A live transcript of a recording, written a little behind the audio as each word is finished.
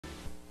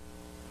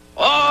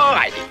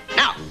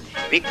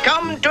we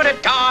come to the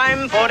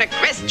time for the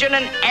question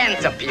and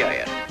answer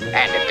period.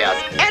 And if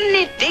there's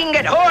anything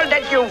at all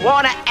that you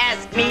want to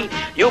ask me,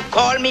 you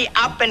call me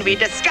up and we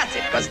discuss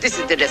it, because this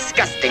is the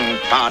disgusting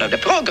part of the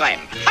program.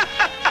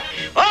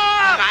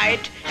 All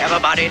right,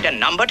 everybody, the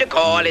number to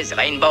call is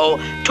Rainbow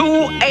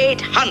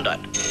 2800.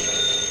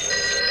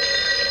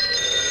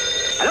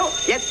 Hello?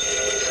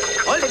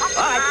 Yes? Hold it. All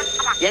right.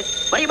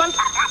 Yes? What do you want?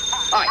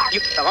 All right,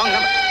 the wrong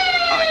number.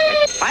 All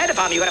right. Fire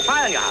department, you got a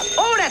fire in your house.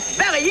 Oh, that's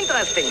very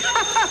interesting.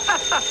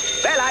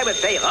 Well, I would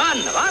say run,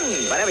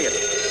 whatever you do.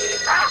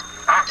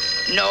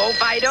 No,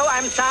 Fido,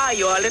 I'm sorry.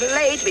 You're a little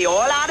late. We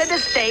all ordered the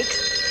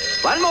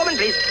steaks. One moment,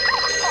 please.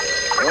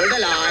 Hold the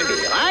line. Be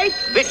right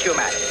with you,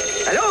 madam.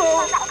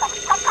 Hello?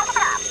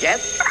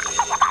 Yes?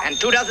 And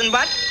 2 dozen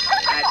what?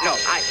 No,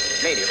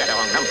 lady, you got the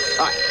wrong number.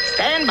 All right,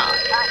 stand by.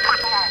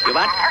 You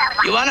what?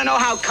 You want to know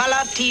how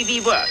color TV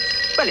works?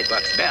 Well, it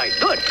works very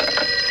good.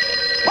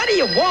 What do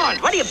you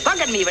want? What are you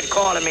bugging me with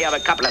calling me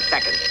every couple of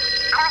seconds?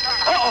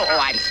 Oh,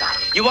 I'm sorry.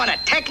 You want a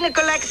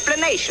technical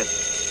explanation?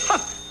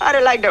 I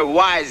don't like the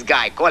wise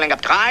guy calling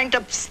up trying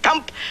to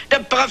stump the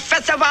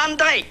Professor Von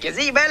Drake. You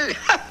see, well,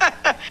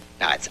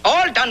 now it's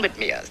all done with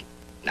mirrors.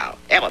 Now,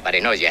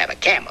 everybody knows you have a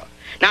camera.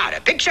 Now,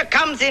 the picture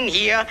comes in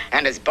here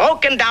and is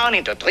broken down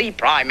into 3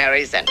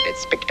 primaries, and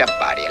it's picked up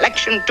by the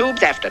election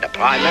tubes after the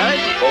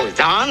primaries. It goes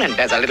on, and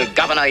there's a little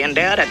governor in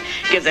there that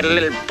gives it a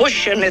little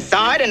push on his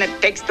side, and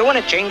it takes 2 and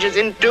it changes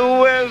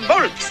into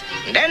volts.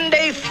 And then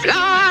they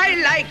fly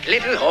like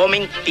little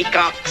homing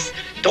peacocks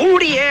through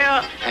the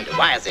air, and the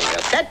wires in your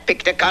set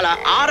pick the color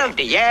out of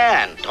the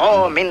air and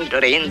throw them into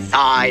the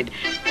inside.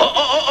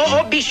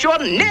 Oh, be sure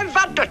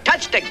never to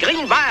touch the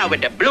green wire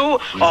with the blue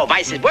or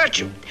vice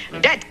versa.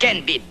 That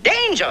can be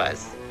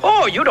dangerous.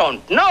 Oh, you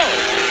don't know.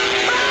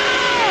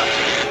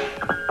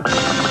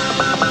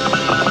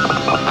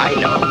 I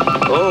know.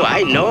 Oh,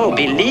 I know.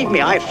 Believe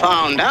me, I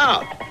found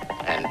out.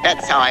 And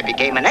that's how I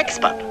became an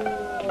expert.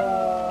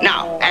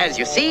 Now, as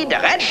you see,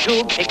 the red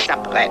tube picks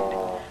up red.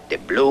 The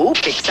blue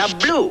picks up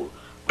blue.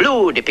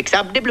 Blue picks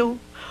up the blue.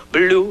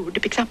 Blue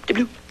picks up the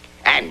blue.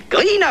 And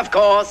green, of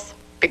course,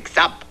 picks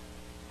up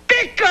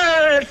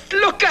pickles.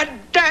 Look at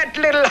that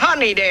little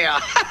honey there.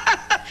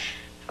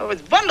 I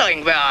was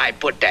wondering where I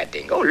put that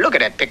thing. Oh, look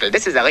at that pickle.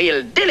 This is a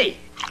real dilly.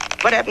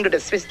 What happened to the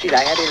Swiss cheese? I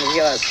had in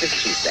here a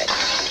Swiss cheese there.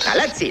 Now,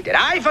 let's see. Did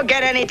I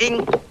forget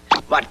anything?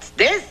 What's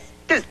this?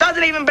 This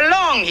doesn't even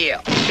belong here.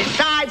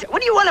 Besides,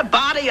 what do you want to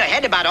bother your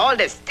head about all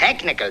this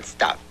technical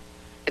stuff?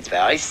 It's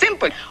very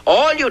simple.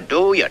 All you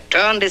do, you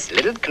turn this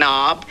little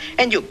knob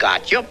and you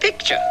got your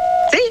picture.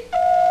 See?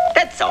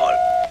 That's all.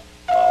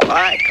 All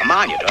right, come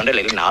on. You turn the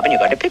little knob and you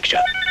got the picture.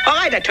 All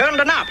right, I turned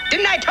the knob.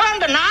 Didn't I turn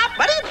the knob?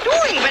 What are you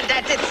doing with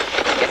that? I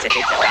guess it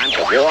takes a time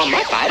to warm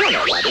up. I don't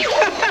know what it is.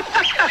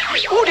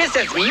 Oh, this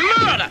is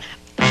murder.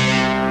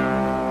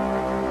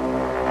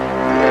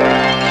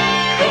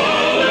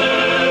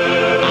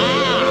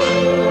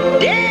 Ah,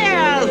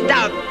 there's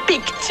the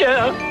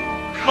picture.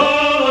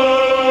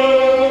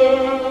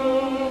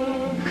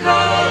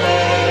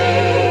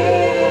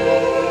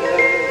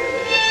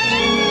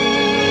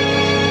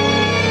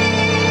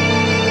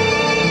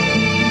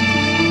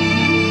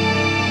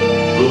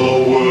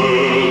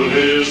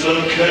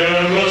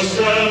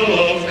 Carousel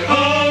of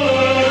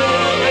color,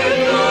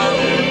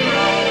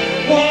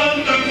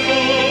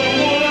 wonderful,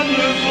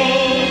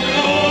 wonderful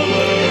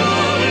color,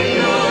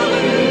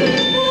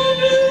 the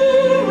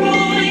blue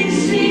rolling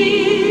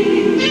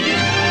sea,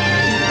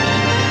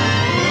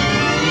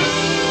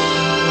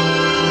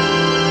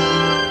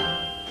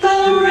 the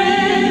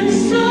red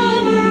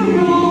summer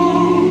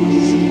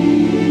rose,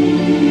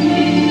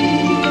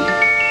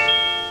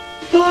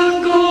 the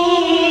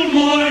gold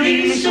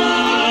morning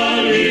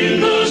sun in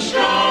the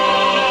sky.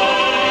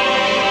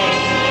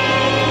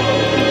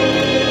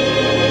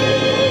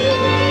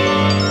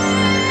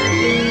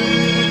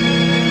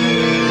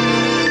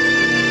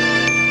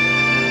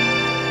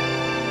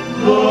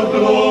 The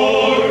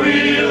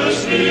glorious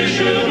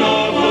vision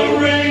of a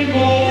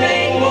rainbow,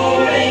 rainbow,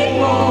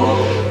 rainbow.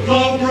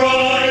 The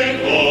bright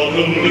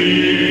autumn leaves.